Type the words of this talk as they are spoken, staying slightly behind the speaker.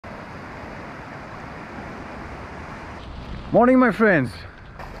Morning, my friends.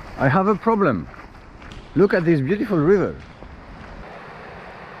 I have a problem. Look at this beautiful river.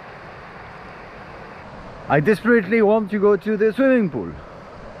 I desperately want to go to the swimming pool,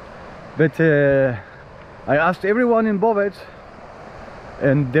 but I asked everyone in Bovet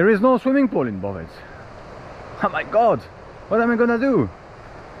and there is no swimming pool in Bovet. Oh my god, what am I gonna do?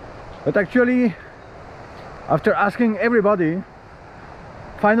 But actually, after asking everybody,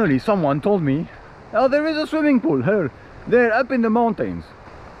 finally someone told me, oh, there is a swimming pool here. They're up in the mountains.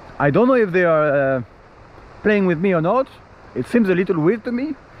 I don't know if they are playing with me or not. It seems a little weird to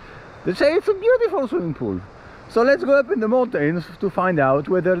me. They say it's a beautiful swimming pool. So let's go up in the mountains to find out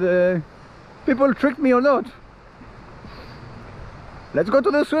whether the people tricked me or not. Let's go to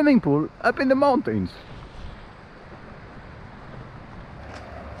the swimming pool up in the mountains.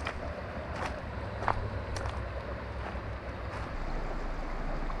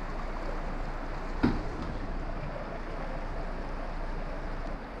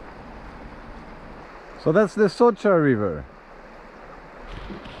 So that's the Socha River,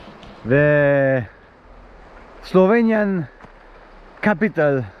 the Slovenian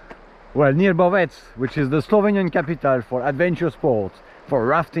capital, well, near Bovec, which is the Slovenian capital for adventure sports, for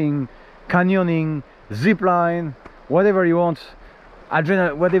rafting, canyoning, zipline, whatever you want,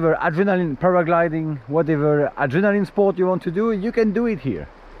 whatever adrenaline, paragliding, whatever adrenaline sport you want to do, you can do it here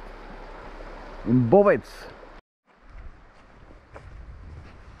in Bovec.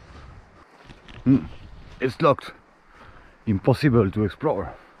 It's locked. Impossible to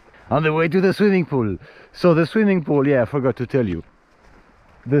explore. On the way to the swimming pool. So the swimming pool, yeah, I forgot to tell you.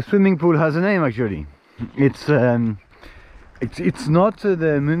 The swimming pool has a name actually. It's not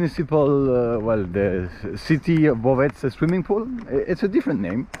the municipal, well, the city of Bovec swimming pool. It's a different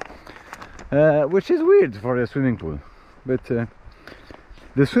name, which is weird for a swimming pool. But the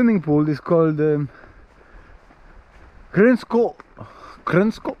swimming pool is called krnsko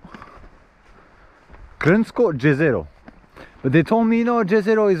jezero. But they told me no,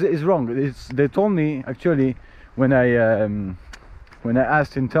 jezero is wrong. They told me actually when I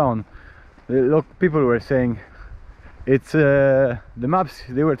asked in town, people were saying it's the maps.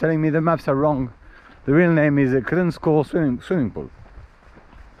 They were telling me the maps are wrong. The real name is a krnsko swimming pool.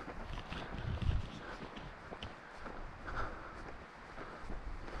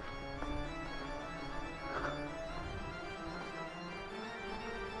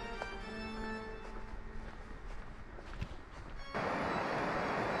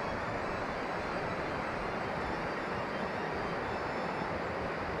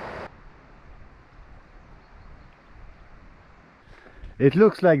 It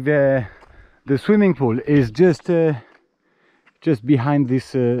looks like the swimming pool is just behind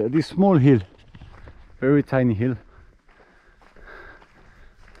this small hill, very tiny hill.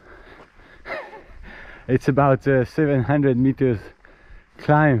 It's about 700 meters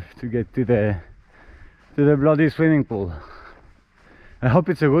climb to get to the bloody swimming pool. I hope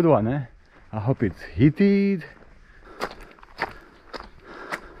it's a good one, eh? I hope it's heated.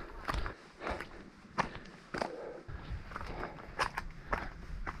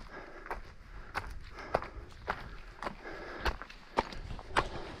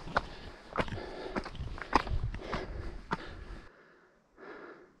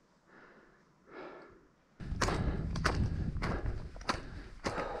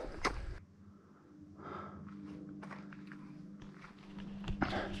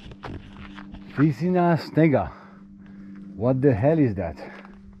 Piscina Snega. What the hell is that?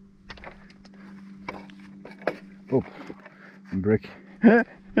 Oh, I'm breaking.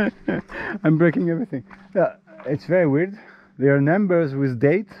 I'm breaking everything. Yeah, it's very weird. There are numbers with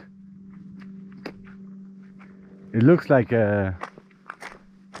date. It looks like it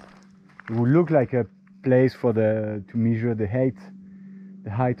would look like a place for to measure the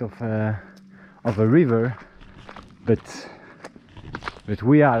height of a river, but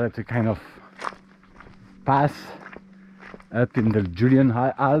we are at a kind of pass up in the Julian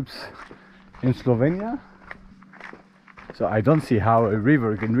Alps in Slovenia, so I don't see how a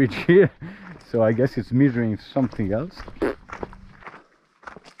river can reach here, so I guess it's measuring something else.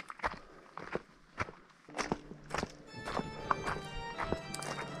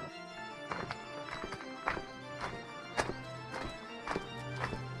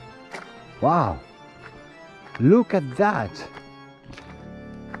 Wow, look at that.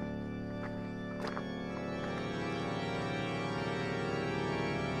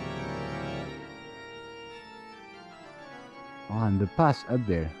 Oh, and the pass up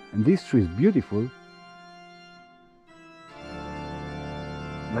there, and this tree is beautiful,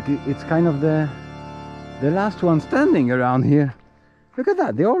 but it's kind of the last one standing around here. Look at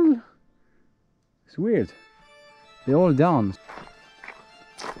that, it's weird. They're all down.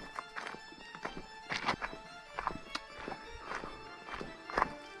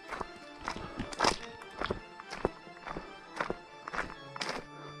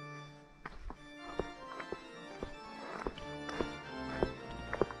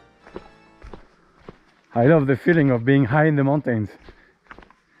 I love the feeling of being high in the mountains.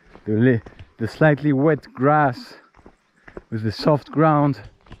 The slightly wet grass with the soft ground,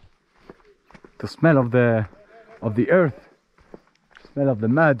 the smell of the earth, smell of the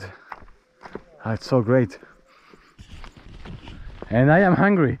mud. Ah, it's so great. And I am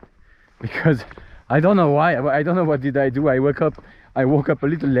hungry because I don't know why. I don't know what did I do. I woke up a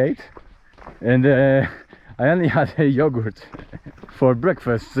little late, and I only had a yogurt for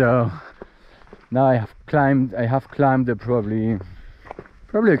breakfast. So now I have climbed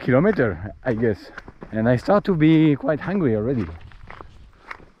probably a kilometer, I guess, and I start to be quite hungry already.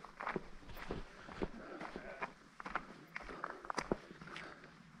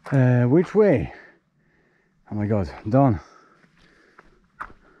 Which way? Oh my god, down.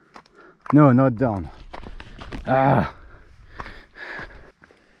 No, not down. Ah.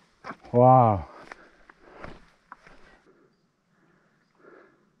 Wow.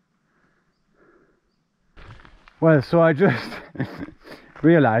 Well, so I just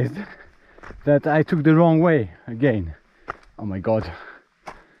realized that I took the wrong way again. Oh my god.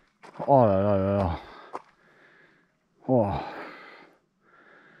 Oh.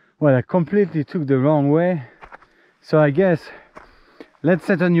 Well, I completely took the wrong way. So I guess let's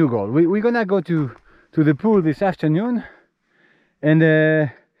set a new goal. We're gonna go to the pool this afternoon, and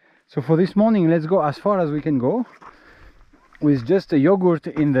so for this morning let's go as far as we can go with just a yogurt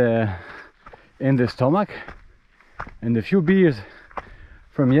in the stomach and a few beers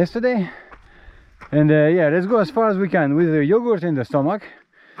from yesterday, and yeah, let's go as far as we can with the yogurt in the stomach.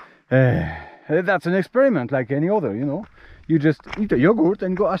 That's an experiment like any other, you know. You just eat a yogurt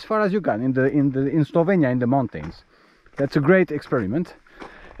and go as far as you can in Slovenia, in the mountains. That's a great experiment,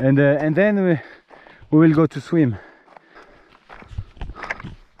 and then we will go to swim.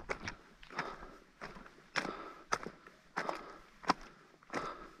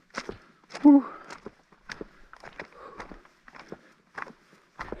 Whew.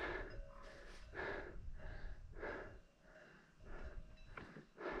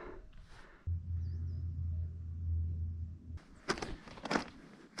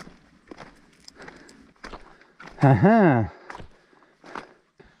 Haha.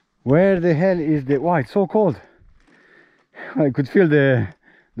 Where the hell is the... Wow, it's so cold. I could feel the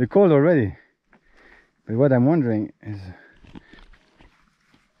cold already. But what I'm wondering is...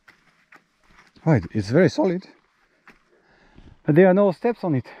 Right, it's very solid. But there are no steps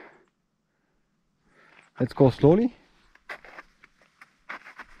on it. Let's go slowly.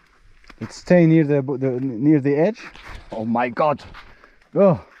 Let's stay near the edge. Oh my god.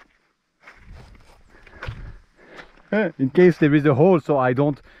 Oh. In case there is a hole, so I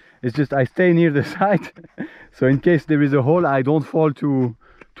don't, it's just I stay near the side, so in case there is a hole I don't fall too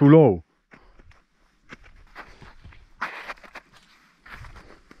low.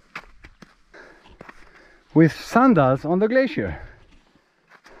 With sandals on the glacier.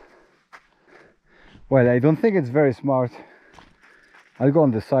 Well, I don't think it's very smart. I'll go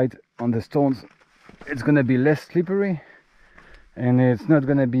on the side, on the stones. It's gonna be less slippery, and it's not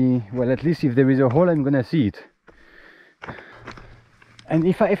gonna be, well, at least if there is a hole I'm gonna see it. And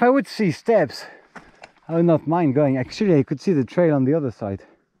if I would see steps, I would not mind going. Actually, I could see the trail on the other side.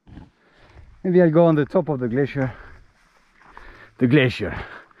 Maybe I'll go on the top of the glacier. The glacier.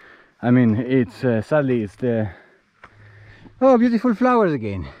 I mean, it's sadly it's the... Oh, beautiful flowers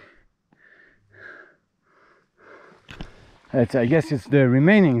again. I guess it's the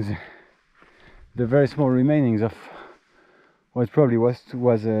remainings, the very small remainings of what probably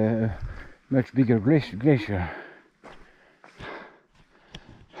was a much bigger glacier.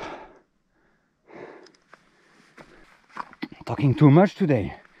 Talking too much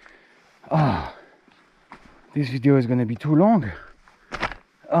today. Oh, this video is gonna be too long.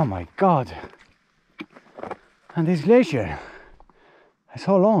 Oh my god. And this glacier is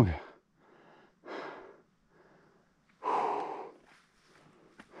so long.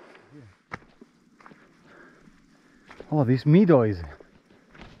 Oh, this meadow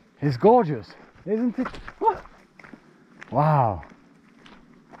is gorgeous, isn't it? Oh. Wow,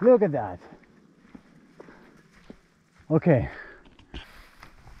 look at that. Okay,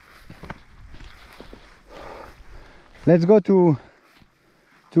 let's go to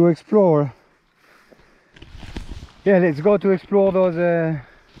explore. Yeah, let's go to explore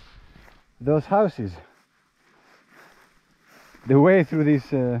those houses. The way through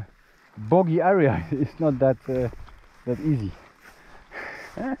this boggy area is not that that easy.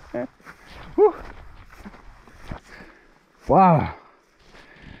 Whew. Wow.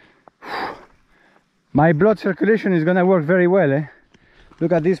 My blood circulation is gonna work very well, eh?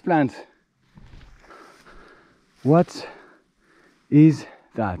 Look at this plant. What is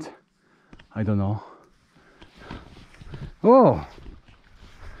that? I don't know. Oh!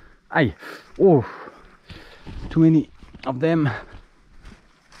 Aye! Oh! Too many of them.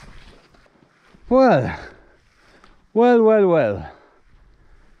 Well.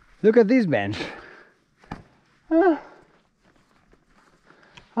 Look at this bench. I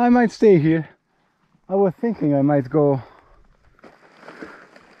might stay here. I was thinking I might go.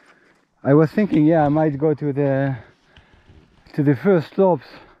 Yeah, I might go to the first slopes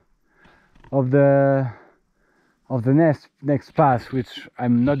of the next pass, which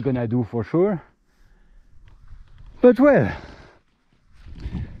I'm not gonna do for sure. But well,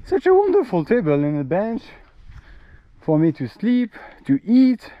 such a wonderful table and a bench for me to sleep, to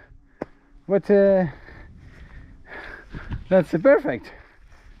eat. What that's perfect.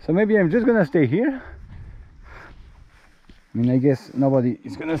 So maybe I'm just gonna stay here. I mean, I guess nobody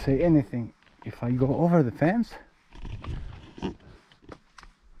is gonna say anything if I go over the fence.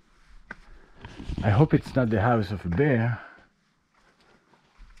 I hope it's not the house of a bear.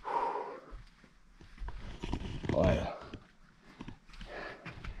 Well,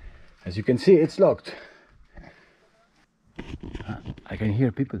 as you can see, it's locked. I can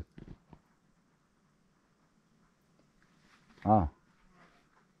hear people. Ah.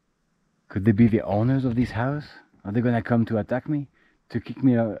 Could they be the owners of this house? Are they gonna come to attack me? To kick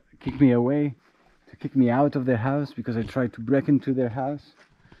me away? To kick me out of their house because I tried to break into their house?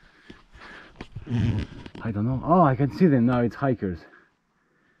 I don't know. Oh, I can see them now. It's hikers.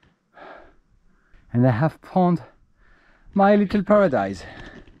 And I have found my little paradise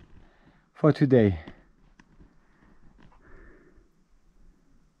for today.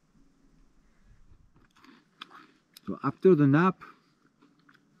 So after the nap,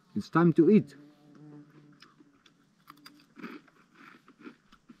 it's time to eat.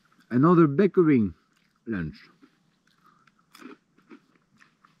 Another bakery lunch.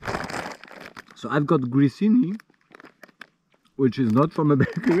 So I've got grissini, which is not from a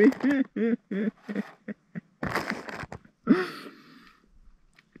bakery.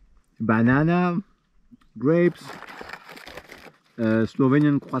 Banana, grapes,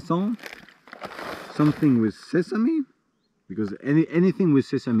 Slovenian croissant, something with sesame, because anything with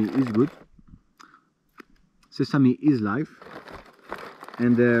sesame is good. Sesame is life.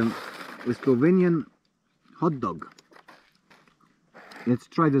 And a Slovenian hot dog. Let's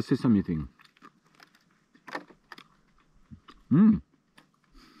try the sesame thing. And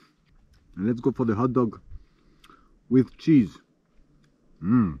let's go for the hot dog with cheese.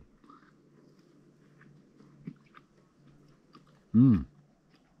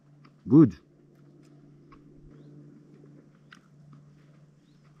 Good.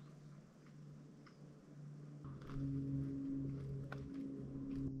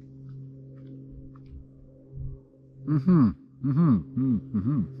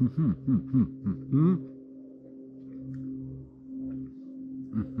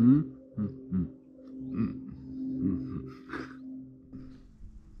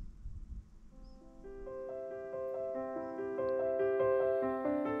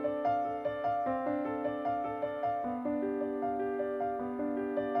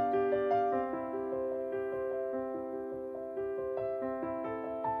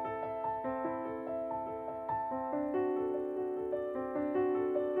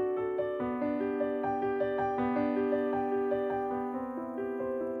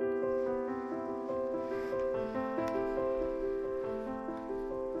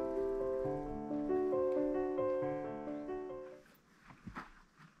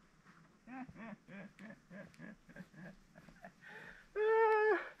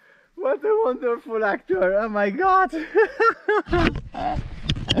 What a wonderful actor, oh my god.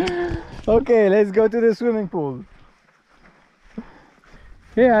 Okay, let's go to the swimming pool.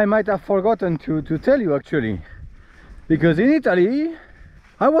 Yeah, I might have forgotten to tell you actually, because in Italy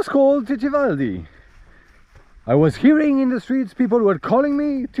I was called Titivaldi. I was hearing in the streets people were calling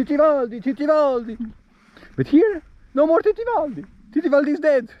me Titivaldi, Titivaldi. But here, no more Titivaldi. Titivaldi is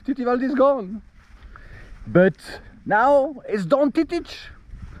dead, Titivaldi is gone. But now it's Don Titic.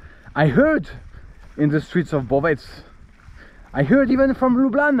 I heard in the streets of Bovec, I heard even from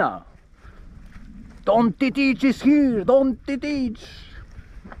Ljubljana, Don Titic is here, Don Titic.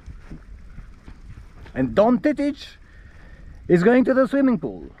 And Don Titic is going to the swimming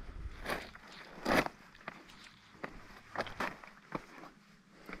pool.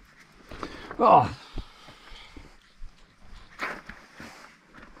 Oh.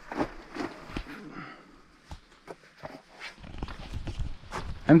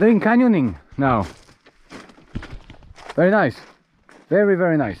 I'm doing canyoning now. Very nice. Very,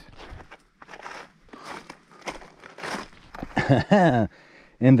 very nice.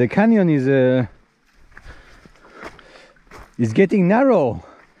 And the canyon is getting narrow.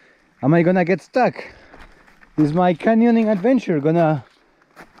 Am I gonna get stuck? Is my canyoning adventure gonna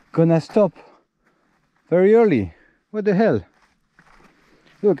stop very early? What the hell?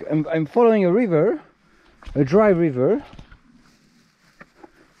 Look, I'm following a river, a dry river.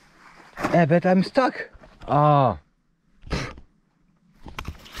 Yeah, but I'm stuck. Ah.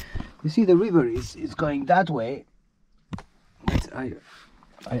 You see, the river is going that way. But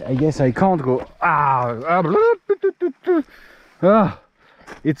I guess I can't go.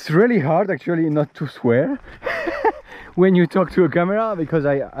 It's really hard actually not to swear when you talk to a camera, because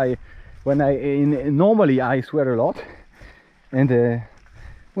normally I swear a lot, and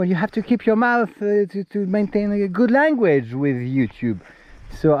well, you have to keep your mouth to maintain a good language with YouTube.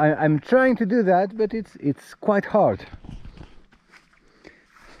 So I'm trying to do that, but it's quite hard.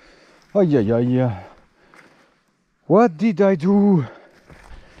 Oh yeah. What did I do?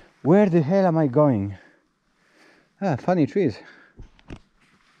 Where the hell am I going? Funny trees.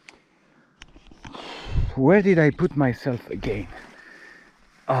 Where did I put myself again?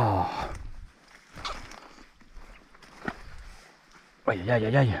 Oh. Oh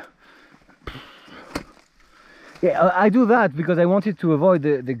yeah. Yeah, I do that because I wanted to avoid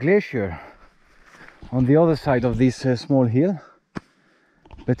the glacier on the other side of this small hill.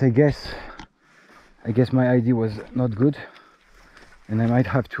 But I guess my idea was not good, and I might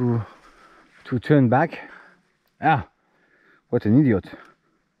have to turn back. What an idiot.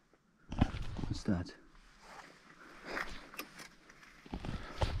 What's that?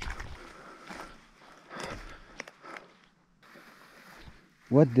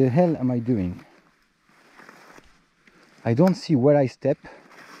 What the hell am I doing? I don't see where I step.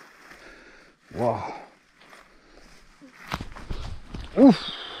 Wow.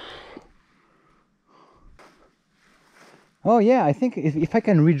 Oof. Oh yeah, I think if I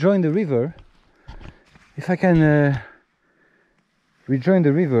can rejoin the river,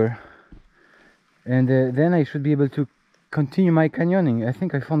 and then I should be able to continue my canyoning. I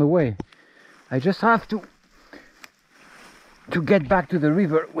think I found a way. I just have to get back to the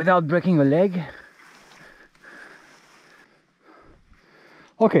river without breaking a leg.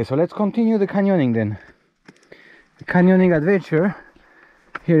 Okay, so let's continue the canyoning then. The canyoning adventure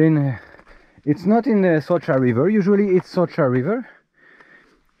here in it's not in the Socha River. Usually it's Socha River,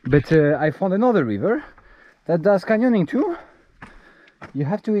 but I found another river that does canyoning too. You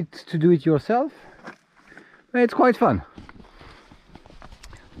have to do it yourself. It's quite fun.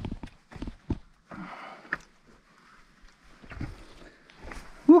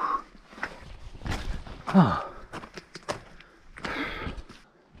 Whew. Ah.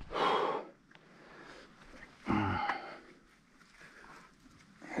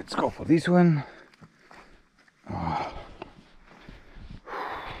 Let's go for this one. Oh.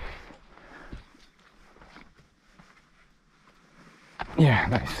 Yeah,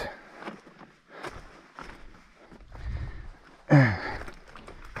 nice.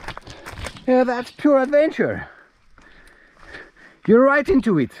 Yeah, that's pure adventure. You're right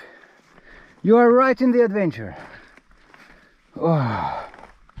into it. You are right in the adventure. Oh.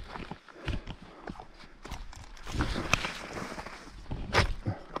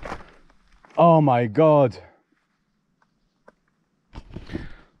 Oh my god.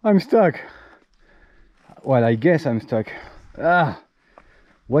 I'm stuck. Well, I guess I'm stuck.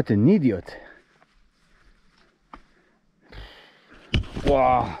 What an idiot.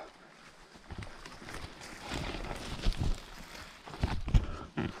 Wow.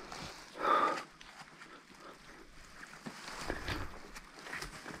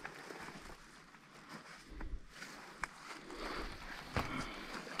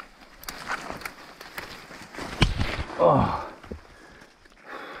 Oh.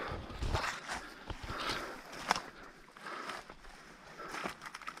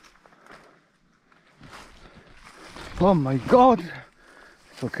 Oh my god.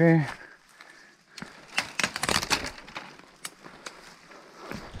 It's okay.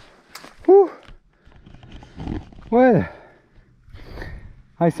 Whew. Well,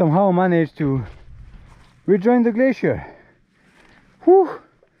 I somehow managed to rejoin the glacier. Whew.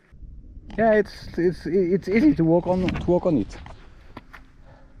 Yeah, it's easy to walk on it.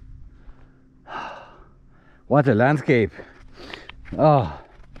 What a landscape. Oh,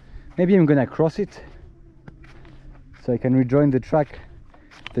 maybe I'm gonna cross it so I can rejoin the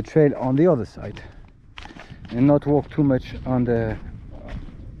trail on the other side and not walk too much on the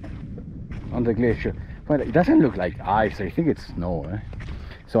glacier. Well, it doesn't look like ice. I think it's snow.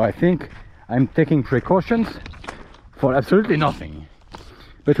 So I think I'm taking precautions for absolutely nothing,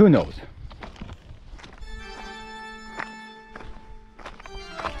 but who knows.